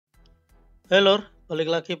Halo Lur,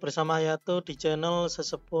 balik lagi bersama Yato di channel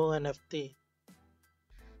Sesepuh NFT.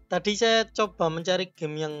 Tadi saya coba mencari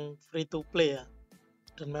game yang free to play ya,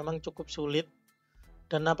 dan memang cukup sulit.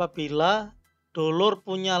 Dan apabila dulur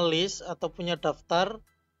punya list atau punya daftar,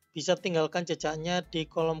 bisa tinggalkan jejaknya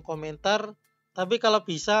di kolom komentar. Tapi kalau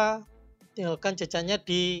bisa, tinggalkan jejaknya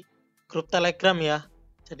di grup Telegram ya.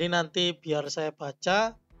 Jadi nanti biar saya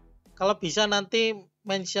baca. Kalau bisa nanti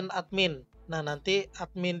mention admin. Nah, nanti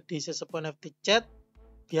admin di Sesepuh NFT chat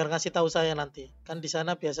biar ngasih tahu saya nanti. Kan di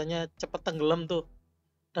sana biasanya cepet tenggelam tuh.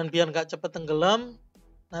 Dan biar nggak cepet tenggelam,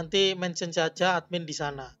 nanti mention saja admin di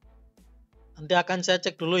sana. Nanti akan saya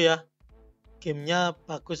cek dulu ya, gamenya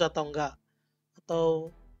bagus atau enggak.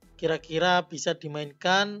 Atau kira-kira bisa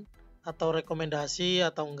dimainkan atau rekomendasi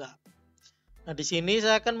atau enggak. Nah, di sini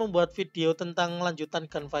saya akan membuat video tentang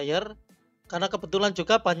lanjutan Gunfire. Karena kebetulan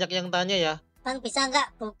juga banyak yang tanya ya, Bang, bisa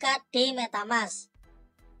nggak buka di MetaMask?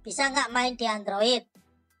 Bisa nggak main di Android?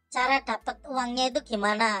 Cara dapat uangnya itu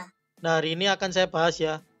gimana? Nah, hari ini akan saya bahas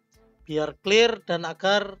ya, biar clear dan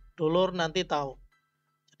agar dulur nanti tahu.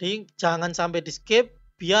 Jadi jangan sampai di skip,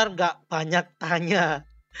 biar nggak banyak tanya.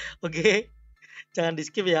 Oke, jangan di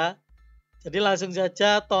skip ya. Jadi langsung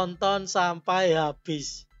saja tonton sampai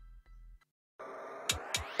habis.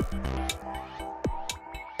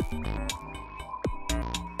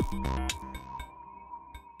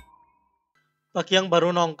 Bagi yang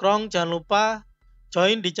baru nongkrong, jangan lupa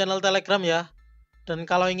join di channel Telegram ya. Dan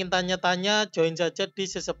kalau ingin tanya-tanya, join saja di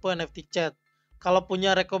Sesepuh NFT Chat. Kalau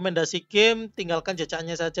punya rekomendasi game, tinggalkan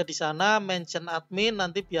jejaknya saja di sana, mention admin,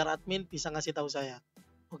 nanti biar admin bisa ngasih tahu saya.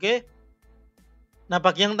 Oke? Nah,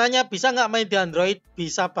 bagi yang tanya, bisa nggak main di Android?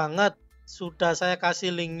 Bisa banget. Sudah saya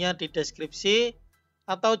kasih linknya di deskripsi,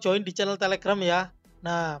 atau join di channel Telegram ya.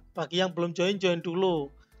 Nah, bagi yang belum join, join dulu.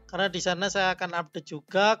 Karena di sana saya akan update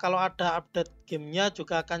juga, kalau ada update gamenya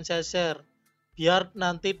juga akan saya share. Biar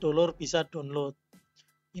nanti dulur bisa download.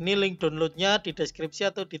 Ini link downloadnya di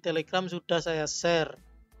deskripsi atau di Telegram sudah saya share.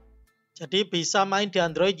 Jadi bisa main di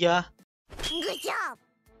Android ya. Good job.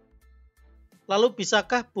 Lalu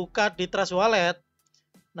bisakah buka di Trust Wallet?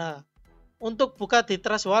 Nah, untuk buka di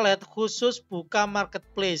Trust Wallet khusus buka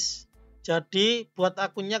marketplace. Jadi buat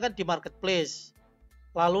akunnya kan di marketplace.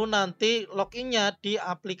 Lalu nanti loginnya di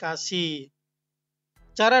aplikasi.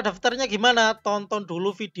 Cara daftarnya gimana? Tonton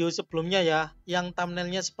dulu video sebelumnya ya, yang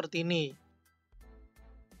thumbnailnya seperti ini.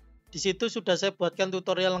 Di situ sudah saya buatkan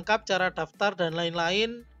tutorial lengkap cara daftar dan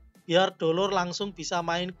lain-lain biar dulur langsung bisa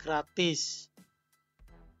main gratis.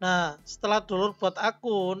 Nah, setelah dulur buat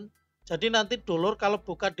akun, jadi nanti dulur kalau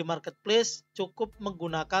buka di marketplace cukup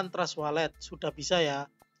menggunakan Trust Wallet, sudah bisa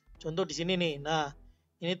ya. Contoh di sini nih. Nah,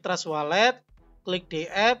 ini Trust Wallet, klik di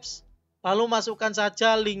apps, lalu masukkan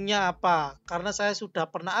saja linknya apa. Karena saya sudah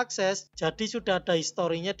pernah akses, jadi sudah ada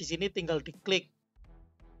historinya di sini, tinggal diklik.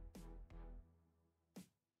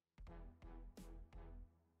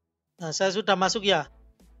 Nah, saya sudah masuk ya.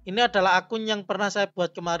 Ini adalah akun yang pernah saya buat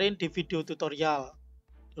kemarin di video tutorial.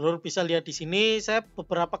 Dulur bisa lihat di sini, saya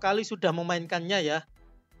beberapa kali sudah memainkannya ya.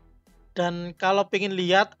 Dan kalau pengen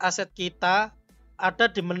lihat aset kita, ada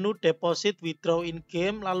di menu deposit withdraw in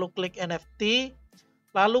game, lalu klik NFT,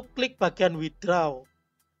 lalu klik bagian withdraw.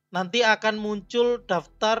 Nanti akan muncul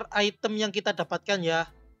daftar item yang kita dapatkan ya.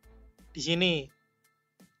 Di sini.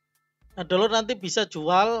 Nah, dulur nanti bisa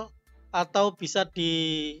jual atau bisa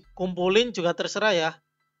dikumpulin juga terserah ya.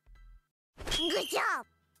 Good job.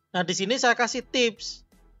 Nah, di sini saya kasih tips.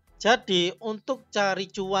 Jadi, untuk cari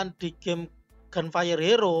cuan di game Gunfire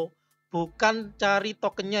Hero, bukan cari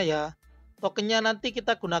tokennya ya. Tokennya nanti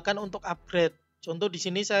kita gunakan untuk upgrade. Contoh di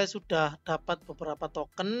sini saya sudah dapat beberapa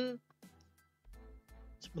token.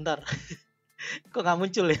 Sebentar. Kok nggak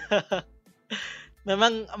muncul ya?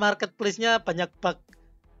 Memang marketplace-nya banyak bug.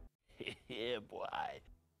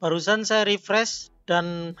 Barusan saya refresh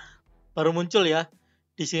dan baru muncul ya.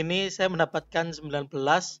 Di sini saya mendapatkan 19.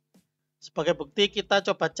 Sebagai bukti kita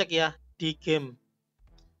coba cek ya di game.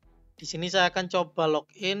 Di sini saya akan coba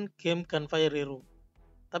login game Gunfire Hero.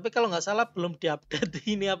 Tapi kalau nggak salah belum diupdate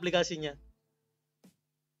ini aplikasinya.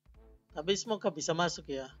 Tapi semoga bisa masuk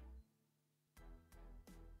ya.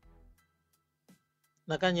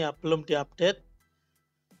 Nah kan ya belum diupdate.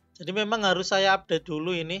 Jadi memang harus saya update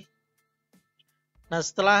dulu ini. Nah,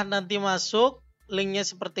 setelah nanti masuk, linknya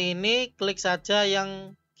seperti ini, klik saja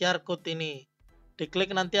yang QR code ini.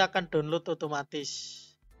 Diklik nanti akan download otomatis.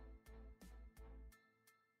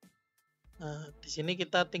 Nah, di sini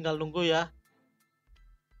kita tinggal nunggu ya,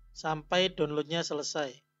 sampai downloadnya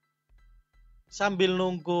selesai. Sambil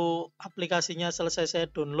nunggu aplikasinya selesai saya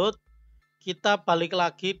download, kita balik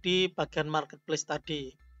lagi di bagian marketplace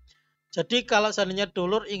tadi. Jadi kalau seandainya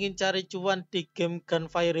dulur ingin cari cuan di game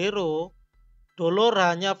Gunfire Hero, dulur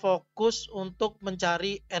hanya fokus untuk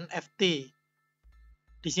mencari NFT.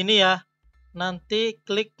 Di sini ya, nanti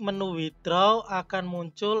klik menu withdraw akan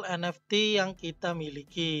muncul NFT yang kita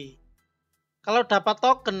miliki. Kalau dapat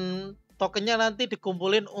token, tokennya nanti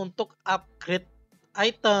dikumpulin untuk upgrade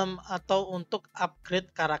item atau untuk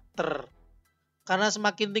upgrade karakter. Karena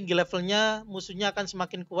semakin tinggi levelnya, musuhnya akan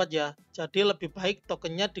semakin kuat ya. Jadi lebih baik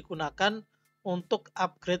tokennya digunakan untuk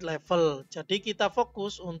upgrade level. Jadi kita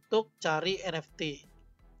fokus untuk cari NFT.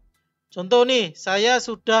 Contoh nih, saya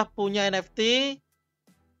sudah punya NFT.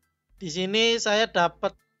 Di sini saya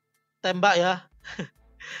dapat tembak ya.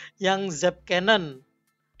 Yang Zap Cannon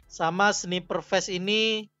sama sniper vest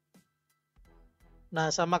ini. Nah,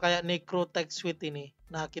 sama kayak Necro Tech Suite ini.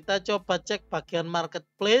 Nah, kita coba cek bagian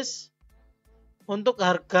marketplace. Untuk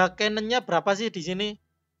harga Canon-nya berapa sih di sini?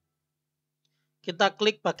 Kita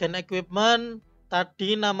klik bagian equipment.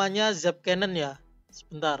 Tadi namanya Zap Cannon ya.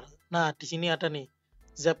 Sebentar. Nah, di sini ada nih.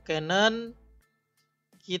 Zap Cannon.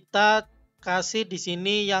 Kita kasih di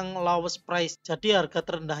sini yang lowest price. Jadi harga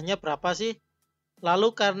terendahnya berapa sih?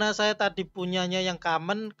 Lalu karena saya tadi punyanya yang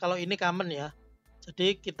common, kalau ini common ya.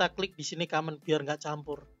 Jadi kita klik di sini common biar nggak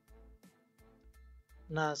campur.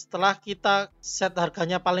 Nah, setelah kita set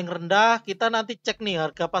harganya paling rendah, kita nanti cek nih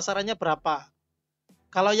harga pasarannya berapa.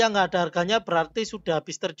 Kalau yang nggak ada harganya berarti sudah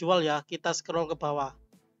habis terjual ya. Kita scroll ke bawah.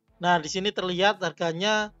 Nah, di sini terlihat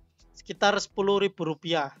harganya sekitar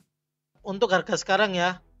Rp10.000. Untuk harga sekarang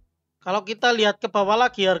ya. Kalau kita lihat ke bawah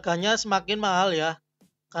lagi harganya semakin mahal ya.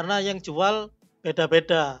 Karena yang jual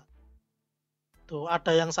beda-beda. Tuh,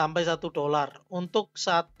 ada yang sampai $1 untuk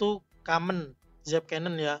satu common Zap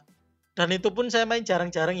Cannon ya. Dan itu pun saya main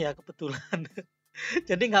jarang-jarang ya kebetulan.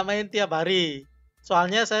 Jadi nggak main tiap hari.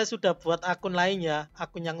 Soalnya saya sudah buat akun lain ya,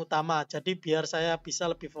 akun yang utama. Jadi biar saya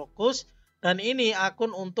bisa lebih fokus. Dan ini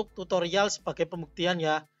akun untuk tutorial sebagai pembuktian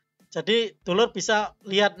ya. Jadi dulur bisa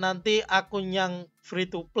lihat nanti akun yang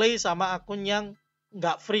free to play sama akun yang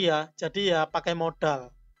nggak free ya. Jadi ya pakai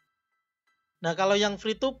modal. Nah kalau yang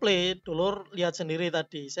free to play, dulur lihat sendiri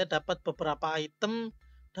tadi. Saya dapat beberapa item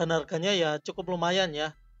dan harganya ya cukup lumayan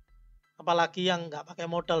ya. Apalagi yang nggak pakai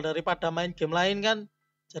modal daripada main game lain kan.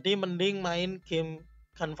 Jadi mending main game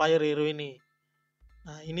Gunfire Hero ini.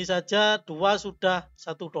 Nah ini saja dua sudah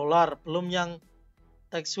 $1. Belum yang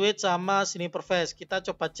Tech Suite sama Sniper Vest. Kita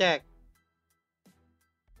coba cek.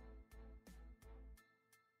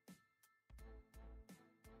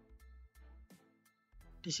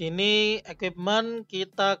 Di sini equipment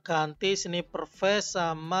kita ganti Sniper Vest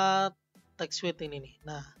sama Tech Suite ini nih.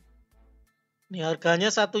 Nah ini harganya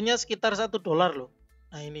satunya sekitar $1 loh.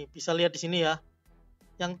 Nah ini bisa lihat di sini ya.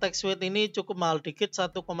 Yang Tech Suite ini cukup mahal dikit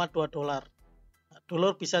 $1,2. Nah,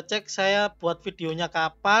 dulur bisa cek saya buat videonya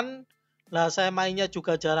kapan. Lah saya mainnya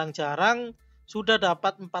juga jarang-jarang. Sudah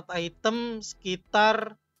dapat 4 item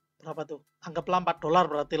sekitar berapa tuh? Anggaplah $4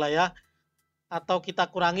 berarti lah ya. Atau kita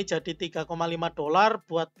kurangi jadi $3,5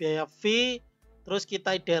 buat biaya fee. Terus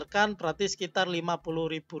kita ederkan berarti sekitar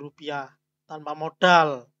Rp50.000 tanpa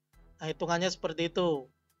modal. Nah, hitungannya seperti itu.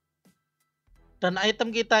 Dan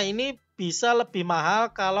item kita ini bisa lebih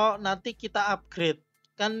mahal kalau nanti kita upgrade.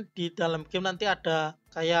 Kan di dalam game nanti ada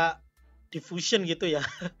kayak diffusion gitu ya.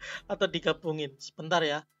 Atau digabungin. Sebentar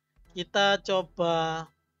ya. Kita coba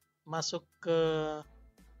masuk ke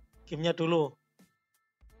gamenya dulu.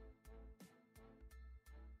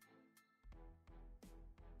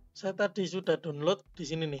 Saya tadi sudah download di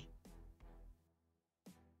sini nih.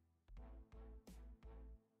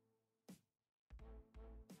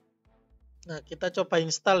 Nah, kita coba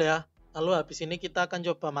install ya. Lalu habis ini kita akan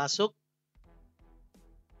coba masuk.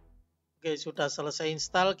 Oke, sudah selesai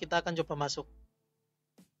install, kita akan coba masuk.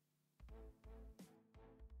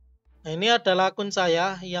 Nah, ini adalah akun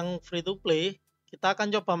saya yang free to play. Kita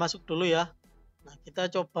akan coba masuk dulu ya. Nah, kita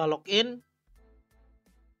coba login.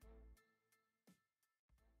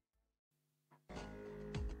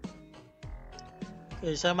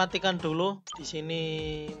 Oke, saya matikan dulu di sini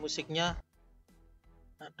musiknya.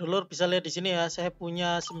 Nah, dulur bisa lihat di sini ya, saya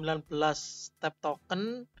punya 19 tap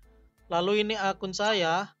token. Lalu ini akun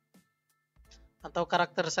saya atau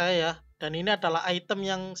karakter saya ya. Dan ini adalah item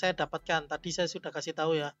yang saya dapatkan. Tadi saya sudah kasih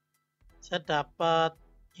tahu ya. Saya dapat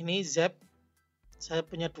ini Zap. Saya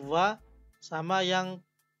punya 2 sama yang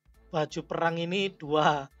baju perang ini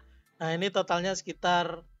 2. Nah, ini totalnya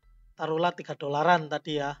sekitar taruhlah $3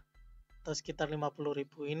 tadi ya. Atau sekitar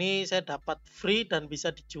 50.000. Ini saya dapat free dan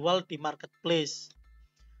bisa dijual di marketplace.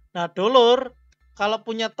 Nah, dulur, kalau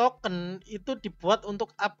punya token itu dibuat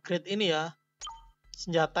untuk upgrade ini ya,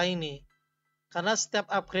 senjata ini. Karena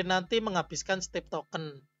setiap upgrade nanti menghabiskan setiap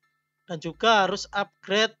token. Dan juga harus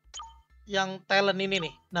upgrade yang talent ini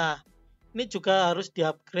nih. Nah, ini juga harus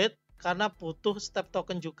di-upgrade karena butuh step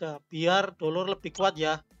token juga biar dolar lebih kuat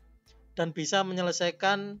ya dan bisa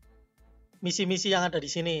menyelesaikan misi-misi yang ada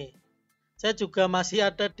di sini. Saya juga masih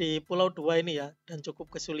ada di pulau 2 ini ya dan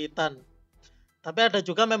cukup kesulitan. Tapi ada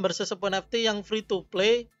juga member Sesepuh NFT yang free to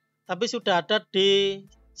play tapi sudah ada di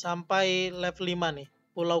sampai level 5 nih,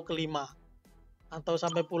 pulau ke-5 atau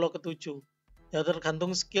sampai pulau ke-7. Ya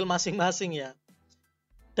tergantung skill masing-masing ya.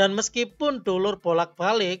 Dan meskipun dolar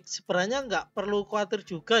bolak-balik, sebenarnya nggak perlu khawatir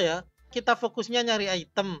juga ya. Kita fokusnya nyari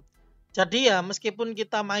item. Jadi ya meskipun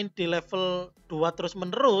kita main di level 2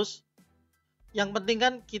 terus-menerus, yang penting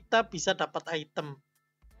kan kita bisa dapat item.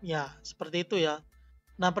 Ya, seperti itu ya.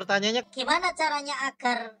 Nah, pertanyaannya Gimana caranya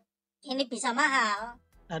agar ini bisa mahal?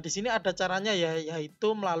 Nah, di sini ada caranya ya,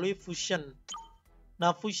 yaitu melalui fusion.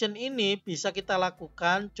 Nah, fusion ini bisa kita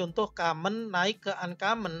lakukan, contoh common naik ke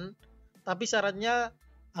uncommon, tapi syaratnya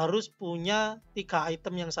harus punya 3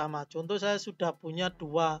 item yang sama. Contoh saya sudah punya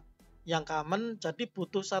 2 yang common, jadi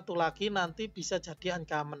butuh 1 lagi nanti bisa jadi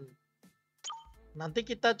uncommon. Nanti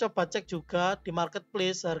kita coba cek juga di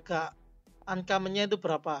marketplace harga uncommonnya itu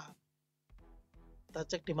berapa. Kita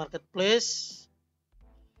cek di marketplace,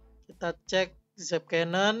 kita cek Zap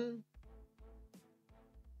Canon,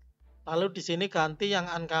 lalu di sini ganti yang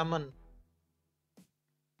uncommon.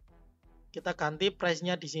 Kita ganti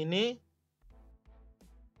price-nya di sini.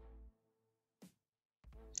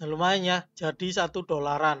 Nah, lumayan ya, jadi $1.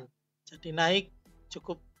 Jadi naik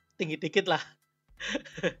cukup tinggi dikit lah.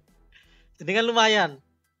 Jadi kan lumayan.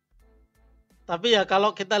 Tapi ya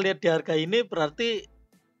kalau kita lihat di harga ini berarti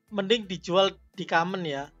mending dijual di common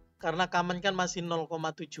ya. Karena common kan masih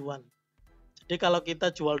 0,7-an. Jadi kalau kita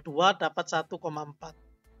jual 2 dapat 1,4.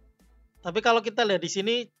 Tapi kalau kita lihat di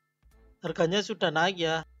sini harganya sudah naik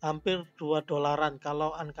ya, hampir $2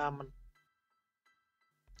 kalau uncommon.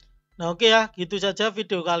 Nah oke ya, gitu saja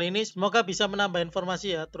video kali ini. Semoga bisa menambah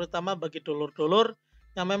informasi ya, terutama bagi dulur-dulur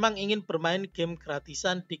yang memang ingin bermain game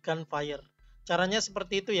gratisan di Gunfire. Caranya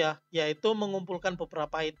seperti itu ya, yaitu mengumpulkan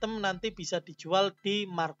beberapa item nanti bisa dijual di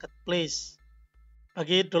marketplace.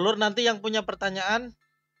 Bagi dulur nanti yang punya pertanyaan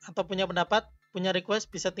atau punya pendapat, punya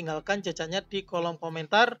request, bisa tinggalkan jejaknya di kolom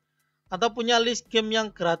komentar. Atau punya list game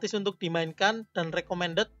yang gratis untuk dimainkan dan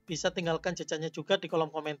recommended, bisa tinggalkan jejaknya juga di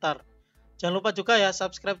kolom komentar. Jangan lupa juga ya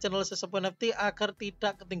subscribe channel Sesepuh NFT agar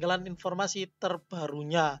tidak ketinggalan informasi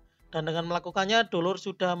terbarunya. Dan dengan melakukannya, dulur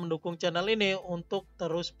sudah mendukung channel ini untuk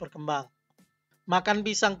terus berkembang. Makan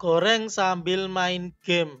pisang goreng sambil main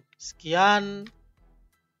game. Sekian,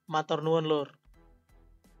 matur nuwun lur.